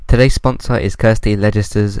Today's sponsor is Kirsty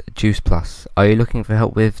Legister's Juice Plus. Are you looking for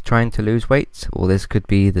help with trying to lose weight? Well, this could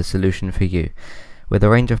be the solution for you. With a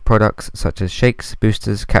range of products such as shakes,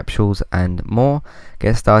 boosters, capsules and more,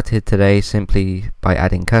 get started today simply by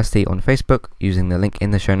adding Kirsty on Facebook using the link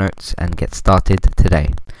in the show notes and get started today.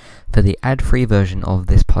 For the ad-free version of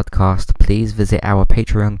this podcast, please visit our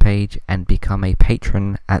Patreon page and become a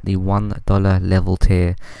patron at the $1 level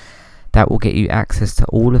tier. That will get you access to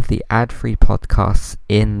all of the ad-free podcasts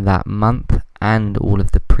in that month and all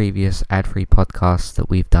of the previous ad-free podcasts that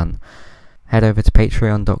we've done. Head over to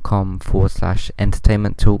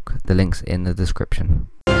patreon.com/entertainment talk. The link's in the description.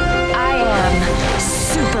 I am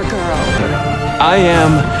Supergirl. I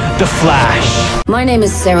am the Flash. My name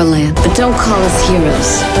is Sarah Lance, but don't call us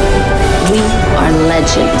heroes. We are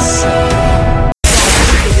legends.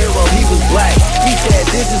 Hero, he was black. He said,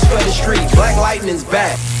 "This is for the street. Black Lightning's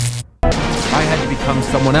back." I had to become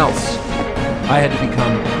someone else. I had to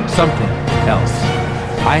become something else.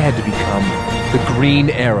 I had to become the Green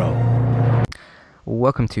Arrow.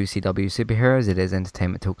 Welcome to CW Superheroes. It is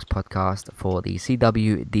Entertainment Talks podcast for the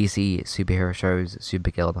CW DC superhero shows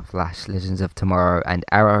Supergirl, The Flash, Legends of Tomorrow and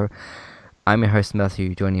Arrow. I'm your host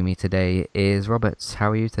Matthew. Joining me today is Roberts.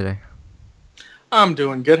 How are you today? I'm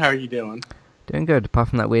doing good. How are you doing? Doing good. Apart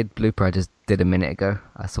from that weird blooper I just did a minute ago.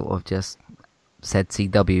 I sort of just said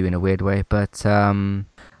CW in a weird way, but look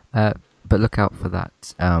out for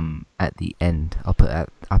that at the end. I'll put that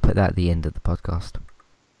at the end of the podcast.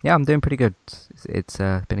 Yeah, I'm doing pretty good. It's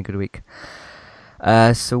been a good week.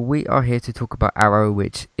 So we are here to talk about Arrow,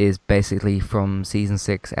 which is basically from season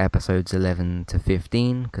 6, episodes 11 to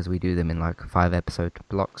 15, because we do them in like 5 episode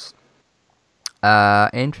blocks.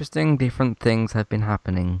 Interesting, different things have been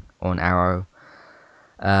happening on Arrow.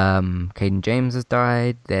 Caden James has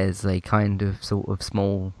died. There's a kind of sort of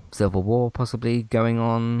small civil war possibly going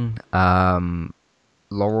on.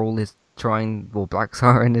 Laurel is Black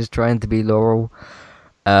Siren is trying to be Laurel.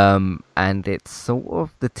 And it's sort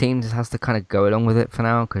of, the team just has to kind of go along with it for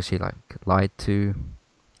now, because she like lied to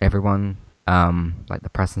everyone, like the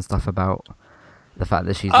press and stuff, about the fact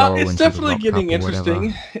that she's Laurel. It's definitely getting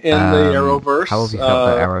interesting in the Arrowverse. How have you felt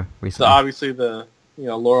about Arrow recently? So obviously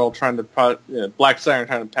Laurel trying to Black Siren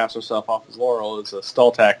trying to pass herself off as Laurel is a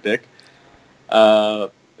stall tactic, and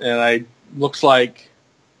looks like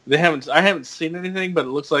I haven't seen anything, but it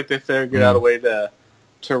looks like they figured out a way to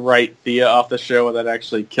write Thea off the show without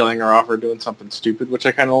actually killing her off or doing something stupid, which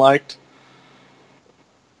I kind of liked.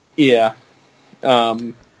 Yeah.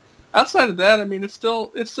 Outside of that, I mean, it's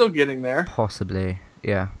still getting there. Possibly,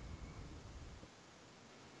 yeah.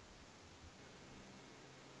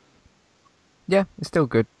 Yeah, it's still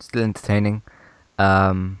good, still entertaining.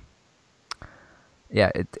 Yeah,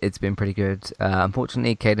 it's been pretty good.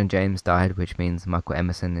 Unfortunately, Caden James died, which means Michael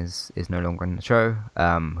Emerson is no longer in the show.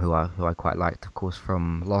 Who I quite liked, of course,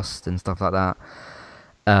 from Lost and stuff like that.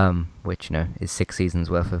 Which is 6 seasons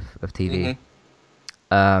worth of TV.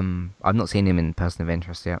 Mm-hmm. I've not seen him in Person of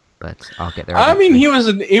Interest yet, but I'll get there. I mean, he was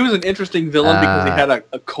an interesting villain because he had a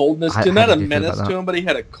coldness to him, not a menace to him, but he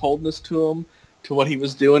had a coldness to him, to what he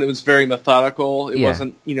was doing. It was very methodical. It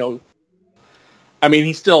wasn't, I mean,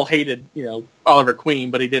 he still hated, Oliver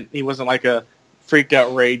Queen, but he wasn't like a freaked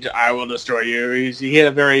out rage, I will destroy you. He had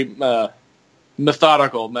a very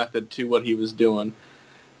methodical method to what he was doing,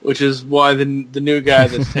 which is why the new guy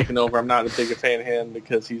that's taken over, I'm not a big fan of him,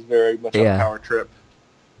 because he's very much on a power trip.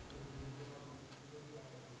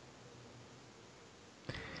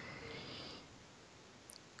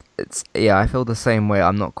 I feel the same way.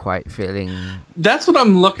 I'm not quite feeling. That's what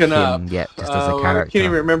I'm looking up. Yet, just as a character. I can't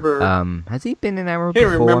even remember. Has he been in Arrow before?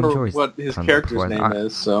 I can't remember what his character's name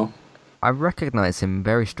is. So I recognize him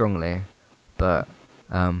very strongly, but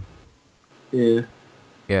yeah. I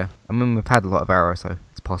mean, we've had a lot of Arrow, so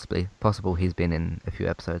it's possible he's been in a few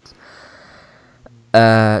episodes.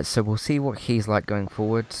 So we'll see what he's like going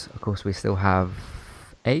forward. Of course, we still have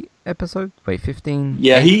 8 episodes. Wait, 15.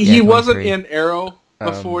 Yeah, he wasn't in Arrow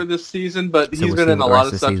before this season, but he's been in a lot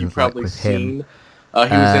of stuff you've probably seen. He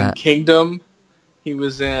was in Kingdom. He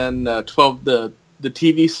was in the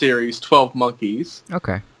TV series 12 Monkeys.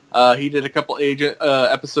 Okay. He did a couple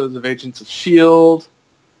episodes of Agents of S.H.I.E.L.D.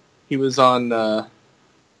 He was on a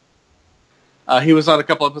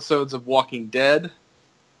couple episodes of Walking Dead.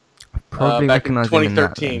 Probably back in recognize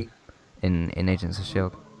 2013. Him in Agents of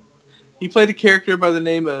S.H.I.E.L.D. He played a character by the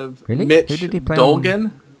name of Who Mitch did he play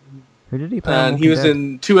Dolgan. Who did he play? And he was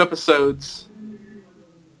in 2 episodes.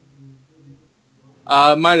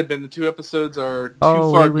 Might have been. The 2 episodes are Too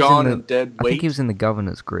Far Gone and Dead Weight. I think he was in the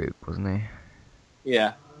Governors group, wasn't he?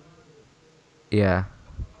 Yeah. Yeah.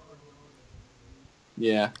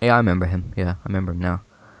 Yeah. Yeah, I remember him. Yeah, I remember him now.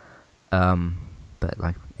 but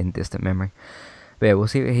like in distant memory. But yeah, we'll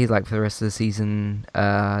see what he's like for the rest of the season.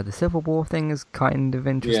 The Civil War thing is kind of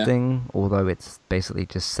interesting, although it's basically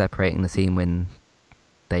just separating the team when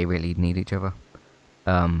they really need each other.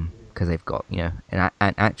 Because they've got, an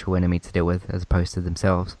actual enemy to deal with as opposed to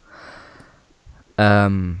themselves.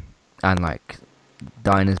 And like,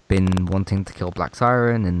 Dinah's been wanting to kill Black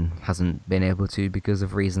Siren and hasn't been able to because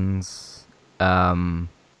of reasons.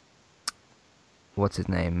 What's his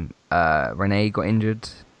name? Renee got injured.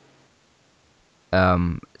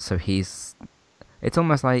 So it's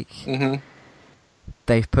almost like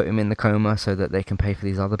they've put him in the coma so that they can pay for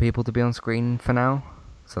these other people to be on screen for now.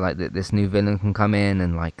 So like this new villain can come in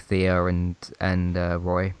and like Thea and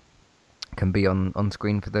Roy can be on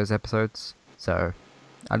screen for those episodes. So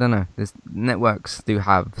I don't know. This networks do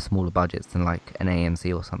have smaller budgets than like an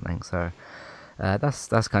AMC or something. So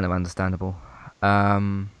that's kind of understandable.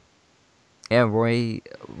 Yeah, Roy.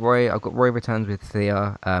 I've got Roy returns with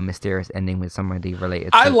Thea. Mysterious ending with somebody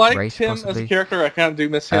related to I liked race, him possibly. as a character. I kind of do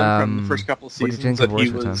miss him from the first couple of seasons that he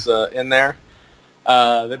was in there.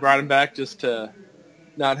 They brought him back just to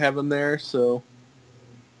not have him there, so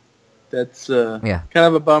that's kind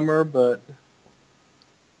of a bummer. But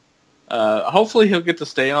hopefully he'll get to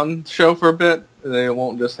stay on the show for a bit, and they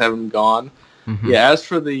won't just have him gone. Yeah. As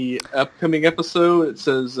for the upcoming episode, it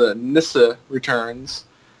says Nyssa returns.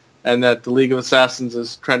 And that the League of Assassins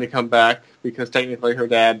is trying to come back because technically her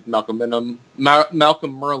dad, Malcolm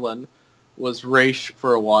Merlin, was Raish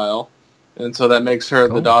for a while. And so that makes her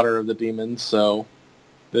the daughter of the demons. So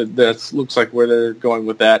that looks like where they're going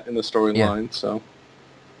with that in the storyline. Yeah. So.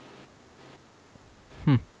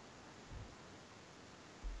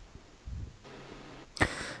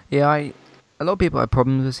 Yeah, a lot of people have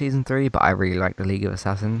problems with Season 3, but I really like the League of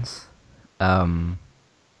Assassins.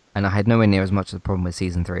 And I had nowhere near as much of a problem with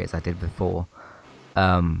Season 3 as I did before.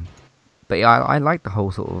 But yeah, I like the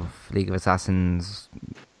whole sort of League of Assassins,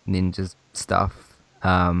 ninjas stuff.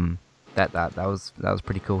 That was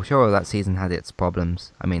pretty cool. Sure, that season had its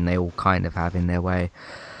problems. I mean, they all kind of have in their way.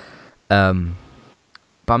 But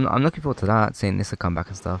I'm looking forward to that, seeing Nyssa come back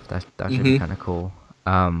and stuff. That should be kind of cool.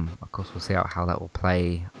 Of course, we'll see how that will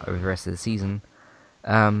play over the rest of the season.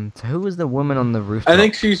 So who was the woman on the rooftop? I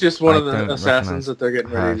think she's just one of the assassins that they're getting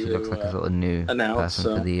ready to She looks like a sort of new announce,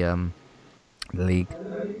 person for the league.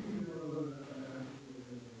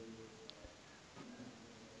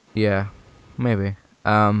 Yeah, maybe.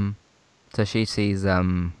 So she sees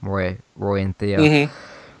Roy and Thea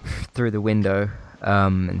through the window,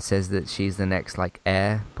 and says that she's the next like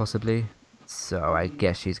heir, possibly. So I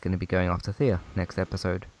guess she's going to be going after Thea next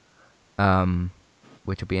episode.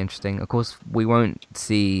 Which will be interesting. Of course, we won't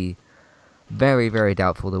see... Very, very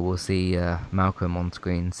doubtful that we'll see Malcolm on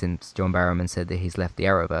screen, since John Barrowman said that he's left the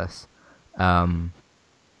Arrowverse.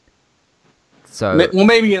 So, well,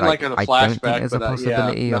 maybe in like a flashback, I don't think there's a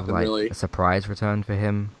possibility of like really. A surprise return for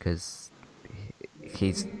him, because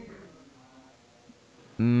he's...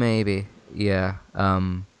 Maybe, yeah.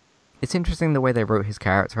 It's interesting the way they wrote his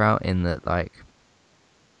character out, in that like...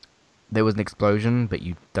 There was an explosion, but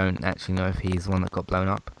you don't actually know if he's the one that got blown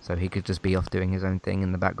up. So he could just be off doing his own thing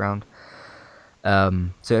in the background.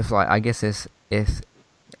 So if like, I guess if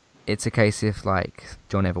it's a case if like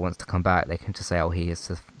John ever wants to come back, they can just say, oh, he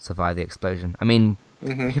has survived the explosion. I mean,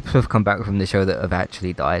 people have come back from the show that have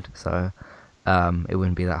actually died, so it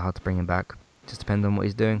wouldn't be that hard to bring him back. Just depends on what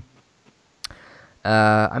he's doing.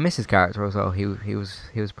 I miss his character as well. He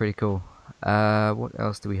was pretty cool. What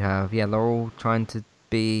else do we have? Yeah, Laurel trying to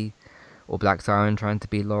be... or Black Siren trying to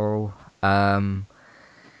be Laurel.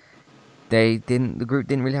 The group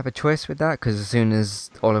didn't really have a choice with that, because as soon as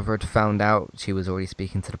Oliver had found out, she was already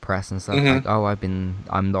speaking to the press and stuff, like, oh,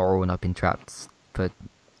 I'm Laurel and I've been trapped for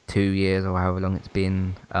 2 years or however long it's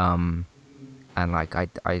been, and like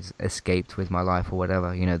I escaped with my life or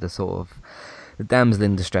whatever, the sort of the damsel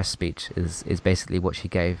in distress speech is basically what she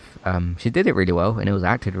gave. She did it really well, and it was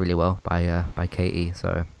acted really well by Katie,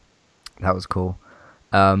 so that was cool.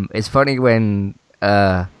 It's funny when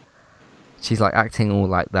she's like acting all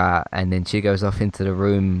like that, and then she goes off into the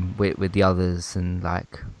room with the others and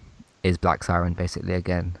like is Black Siren basically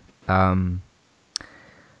again.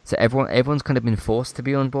 So everyone's kind of been forced to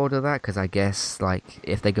be on board with that, because I guess like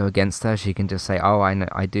if they go against her, she can just say, oh,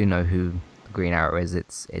 I do know who the Green Arrow is.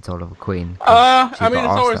 It's Oliver Queen. I mean, it's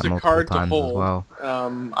always a card to hold. Well.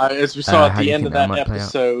 As we saw at the end of that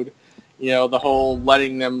episode, the whole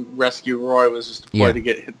letting them rescue Roy was just a ploy to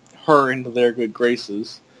get her into their good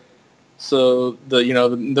graces. So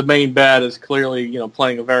the main bad is clearly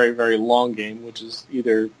playing a very, very long game, which is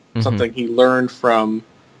either something he learned from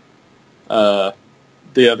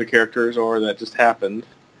the other characters, or that just happened.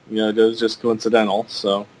 it was just coincidental.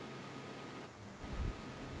 So.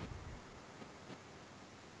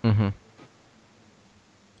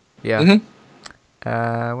 Yeah.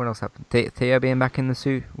 What else happened? Theo being back in the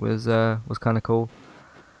suit was kind of cool.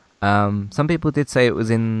 Some people did say it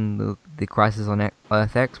was in the Crisis on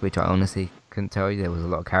Earth X, which I honestly couldn't tell you. There was a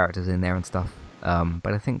lot of characters in there and stuff.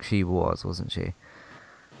 But I think she wasn't she?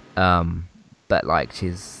 But like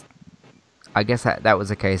I guess that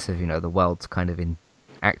was a case of the world's kind of in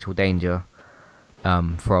actual danger,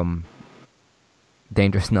 from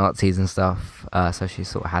dangerous Nazis and stuff. So she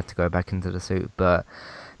sort of had to go back into the suit, but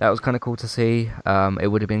that was kind of cool to see.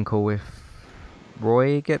 It would have been cool if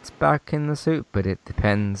Roy gets back in the suit, but it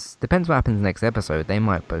depends what happens next episode. They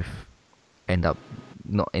might both end up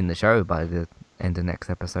not in the show by the end of next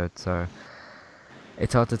episode, so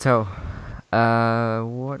it's hard to tell.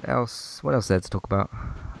 What else is there to talk about?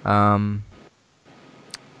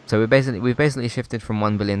 So we've basically shifted from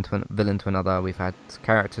one villain to another. We've had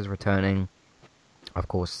characters returning, of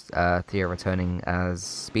course, Thea returning as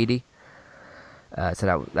Speedy.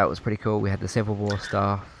 So that was pretty cool. We had the Civil War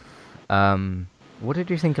stuff. What did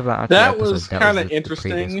you think of that? That was kind of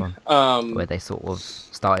interesting. Where they sort of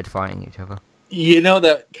started fighting each other.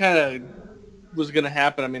 That kind of was going to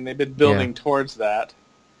happen. I mean, they've been building towards that.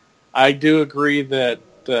 I do agree that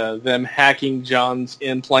them hacking John's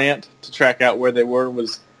implant to track out where they were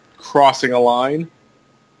was crossing a line.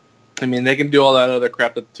 I mean, they can do all that other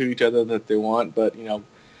crap to each other that they want, but,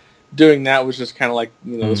 doing that was just kind of like,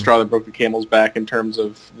 the straw that broke the camel's back in terms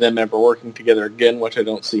of them ever working together again, which I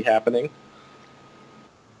don't see happening.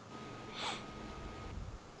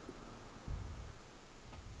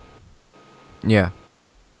 Yeah.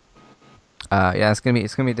 It's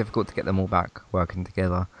gonna be difficult to get them all back working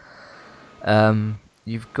together.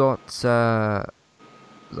 You've got what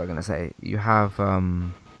was I gonna say? You have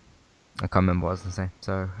I can't remember what I was gonna say.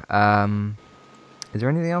 So is there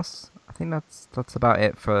anything else? I think that's about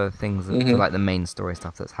it for things that, for like the main story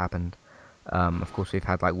stuff that's happened. Of course, we've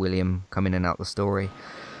had like William come in and out the story,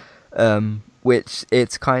 which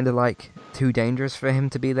it's kind of like too dangerous for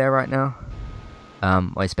him to be there right now.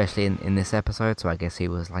 Especially in this episode, so I guess he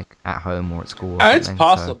was like at home or at school. Or it's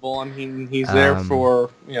possible. So, I mean, he's there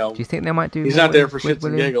for Do you think they might do? He's not there for shits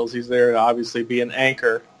and giggles. He's there to obviously be an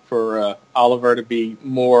anchor for Oliver to be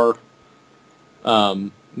more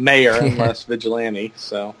mayor and less vigilante.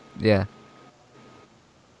 So yeah.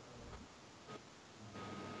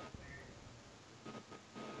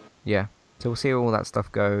 Yeah. So we'll see how all that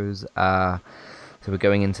stuff goes. So we're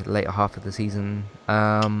going into the later half of the season.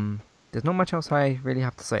 There's not much else I really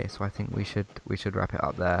have to say, so I think we should wrap it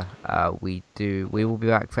up there. We will be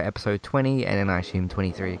back for episode 20, and then I assume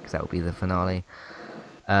 23, because that will be the finale.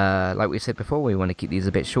 Like we said before, we want to keep these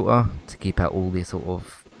a bit shorter, to keep out all the sort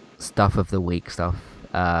of stuff of the week stuff,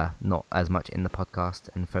 not as much in the podcast,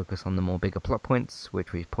 and focus on the more bigger plot points,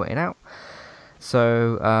 which we've pointed out.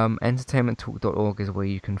 So, entertainmenttalk.org is where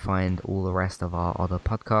you can find all the rest of our other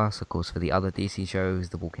podcasts, of course, for the other DC shows,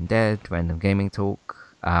 The Walking Dead, Random Gaming Talk,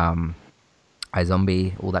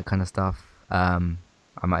 iZombie, all that kind of stuff. I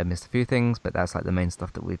might have missed a few things, but that's like the main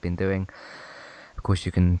stuff that we've been doing. Of course,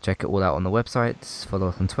 you can check it all out on the website, follow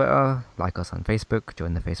us on Twitter, like us on Facebook,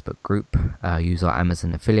 join the Facebook group, use our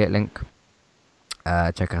Amazon affiliate link,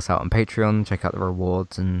 check us out on Patreon, check out the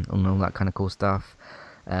rewards and all that kind of cool stuff.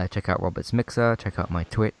 Check out Robert's Mixer, check out my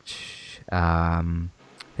Twitch. I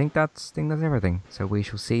think that's everything. So we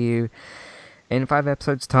shall see you in 5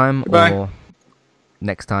 episodes time. Goodbye. Or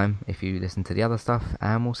next time if you listen to the other stuff,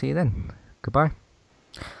 and we'll see you then. Goodbye.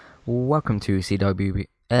 Welcome to CWB.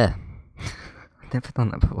 Never done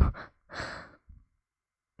that before.